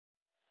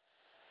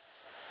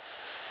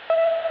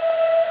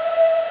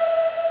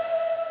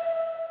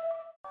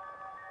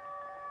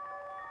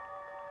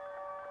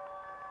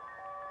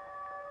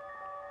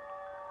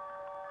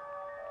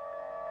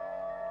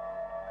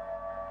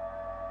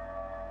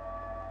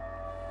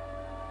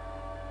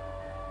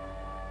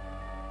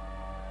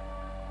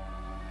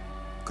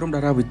ក្រុម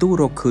តារាវិទូ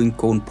រកឃើញ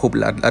កូនភព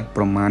ល្អិតៗ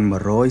ប្រមាណ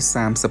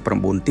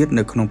139ទៀត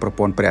នៅក្នុងប្រ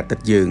ព័ន្ធព្រះអាទិ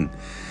ត្យយើង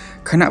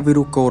ខណៈវី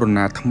រុសកូវីដ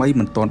 -19 ថ្មី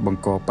មិនទាន់ប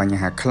ង្កបញ្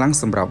ហាខ្លាំង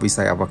សម្រាប់វិ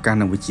ស័យអវកាស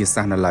និងវិទ្យា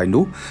សាស្ត្រនៅឡើយ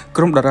នោះ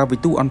ក្រុមតារាវិ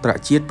ទូអន្តរ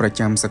ជាតិប្រ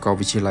ចាំសាកល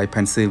វិទ្យាល័យ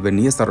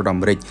Pennsylvania សហរដ្ឋអា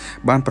មេរិក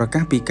បានប្រកា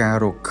សពីការ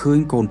រកឃើញ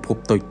កូនភព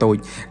តូច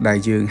ៗដែល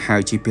យើងហៅ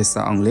ជាភា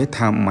សាអង់គ្លេស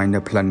ថា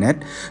minor planet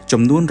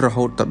ចំនួនរ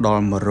ហូតដ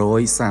ល់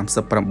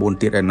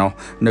139ទៀតឯណោះ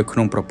នៅក្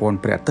នុងប្រព័ន្ធ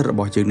ព្រះអាទិត្យរប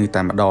ស់យើងនេះ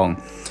តែម្ដង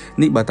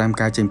នេះបើតាម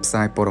ការចេញផ្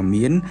សាយព័ត៌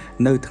មាន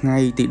នៅថ្ងៃ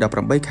ទី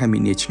18ខែមី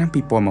នាឆ្នាំ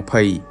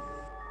2020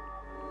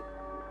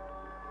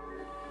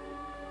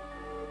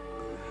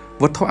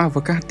វត្ថុអវ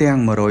កាសទាំង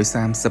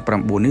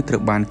139នេះត្រូ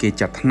វបានគេ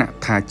ចាត់ថ្នាក់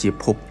ថាជា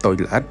ភពតូច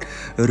ល្អិត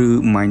ឬ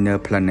minor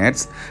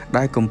planets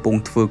ដែលកំពុង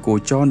ធ្វើគោ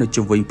ចរនៅ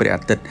ជុំវិញព្រះ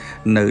អាទិត្យ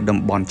នៅតំ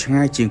បន់ឆ្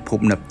ងាយជាងភព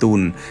នេបទូន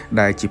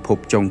ដែលជាភព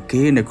ចុង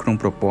គេនៅក្នុង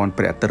ប្រព័ន្ធ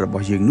ព្រះអាទិត្យរប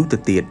ស់យើងនោះទៅ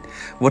ទៀត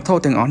វត្ថុ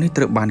ទាំងអស់នេះ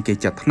ត្រូវបានគេ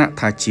ចាត់ថ្នាក់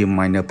ថាជា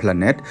minor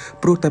planet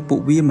ព្រោះតែពួក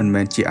វាមិន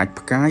មែនជាអាច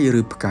ផ្កាយ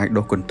ឬផ្កាយ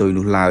ដុះកន្ទុយ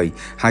នោះឡើយ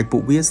ហើយពួ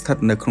កវាស្ថិត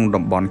នៅក្នុង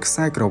តំបន់ខ្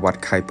សែក្រវ៉ាត់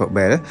Kuiper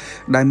Belt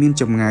ដែលមាន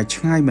ចម្ងាយ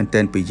ឆ្ងាយមែន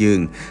ទែនពីយើង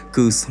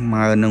គឺស្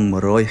មើនឹង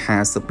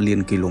150លាន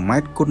គីឡូម៉ែ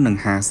ត្រគុណនឹង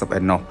50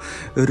ឯណោះ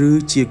ឬ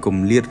ជាគ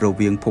ម្លាតរ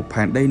វាងភព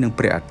ផែនដីនិង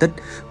ព្រះអាទិត្យ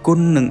គុណ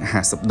នឹង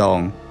50ដ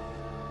ង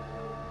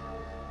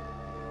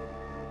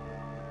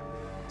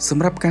ស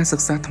ម្រាប់ការសិ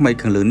ក្សាថ្មី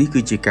ខាងលើនេះ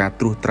គឺជាការ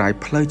ត្រួសត្រាយ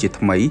ផ្លូវជា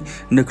ថ្មី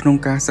នៅក្នុង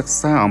ការសិក្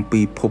សាអំ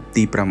ពីភព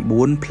ទី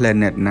9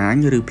 Planet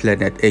 9 ឬ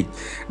Planet X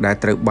ដែល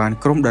ត្រូវបាន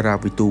ក្រុមតារា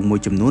វិទូមួយ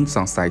ចំនួនស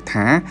ង្ស័យ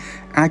ថា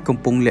អាចកំ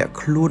ពុងលាក់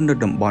ខ្លួននៅ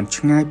តំបន់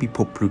ឆ្ងាយពីភ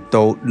ព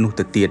Pluto នោះ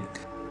ទៅទៀត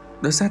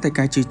ដោយសារតែ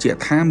ការជឿជាក់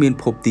ថាមាន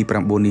ភពទី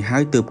9នេះហើ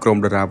យទើបក្រុម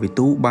តារាវិ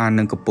ទូបាន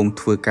នឹងកំពុង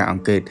ធ្វើការអ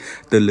ង្កេត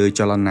ទៅលើ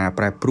ចលនា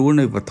ប្រែប្រួល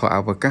នៃវត្ថុអ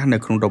វកាសនៅ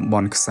ក្នុងតំប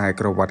ន់ខ្សែ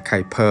ក្រវ៉ាត់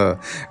Kuiper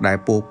ដែល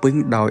ពោពេញ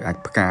ដោយអាច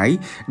ផ្កាយ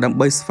ដើម្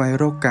បីស្វែង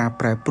រកការ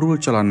ប្រែប្រួល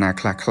ចលនា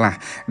ខ្លះៗ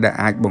ដែល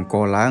អាចបង្ក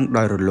ឡើង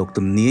ដោយរលក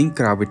ទំនាញ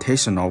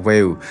gravitational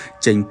wave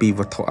ចេញពីវ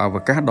ត្ថុអវ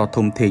កាសដ៏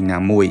ធំធេងណា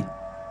មួយ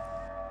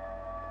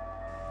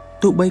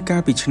ទោះបីកា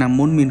លពីឆ្នាំ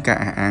មុនមានការ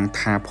អះអាង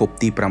ថាភព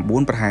ទី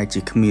9ប្រហែលជា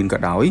គ្មានក៏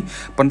ដោយ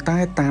ប៉ុន្តែ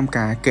តាម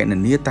ការគណ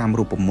នាតាម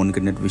រូបមន្តគ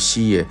ណិតវិទ្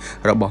យា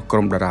របស់ក្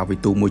រុមតារាវិ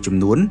ទូមួយចំ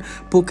នួន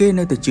ពួកគេ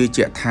នៅតែជឿ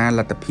ជាក់ថាល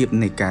ទ្ធភាព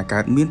នៃការកើ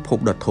តមានភព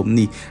ដ៏ធំ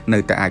នេះនៅ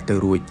តែអាចទៅ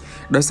រួច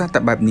ដោយសារតែ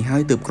បែបនេះហើ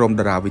យទើបក្រុម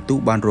តារាវិទូ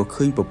បានរក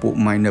ឃើញពពួក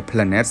minor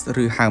planets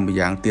ឬហៅម្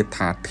យ៉ាងទៀត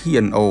ថា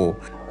TNO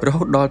រ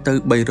ហូតដល់ទៅ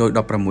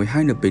316ហើ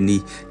យនៅពេលនេះ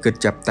គិត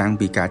ចាប់តាំង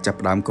ពីការចាប់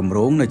ផ្ដើមគម្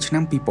រោងនៅឆ្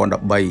នាំ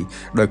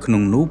2013ដោយក្នុ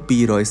ងនោះ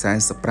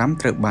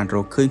245ត្រូវបានរ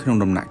កឃើញក្នុង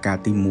ដំណាក់កាល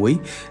ទី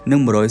1និង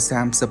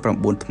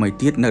139ថ្មី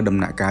ទៀតនៅដំ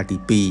ណាក់កាលទី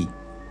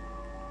2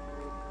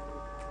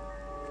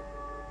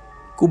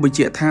គូបញ្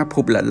ជាក់ថាភ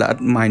ពល្អិត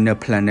minor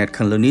planet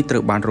ខាងលើនេះត្រូ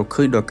វបានរក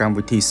ឃើញដោយកម្ម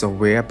វិធី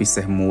software ពិ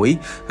សេសមួយ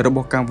រប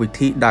ស់កម្មវិ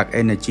ធី Dark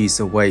Energy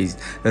Survey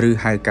ឬ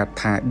ហៅកាត់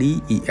ថា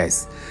DES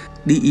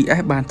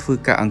DES បានធ្វើ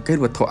ការអង្កេត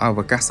វត្ថុអវ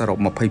កាសសរុប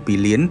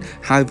22លាន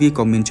ហើយវា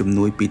ក៏មានជំ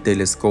នួយពី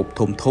telescope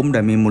ធំៗ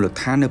ដែលមានមូល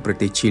ដ្ឋាននៅប្រ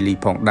ទេស Chile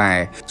ផងដែរ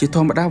ជាធ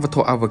ម្មតាវត្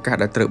ថុអវកាស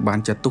ដែលត្រូវបាន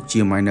ចាត់ទុកជា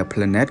minor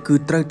planet គឺ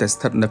ត្រូវតែ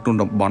ស្ថិតនៅក្នុង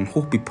តំបន់ហួ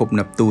សពិភព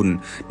នេបទូន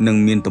និង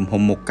មានទំ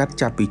ហំមុខកាត់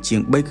ចាប់ពីជាង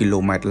3គីឡូ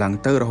ម៉ែត្រឡើង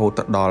ទៅរហូត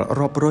ដល់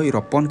រាប់រយ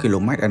រាប់ពាន់គីឡូ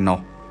ម៉ែត្រឯ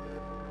ណោះ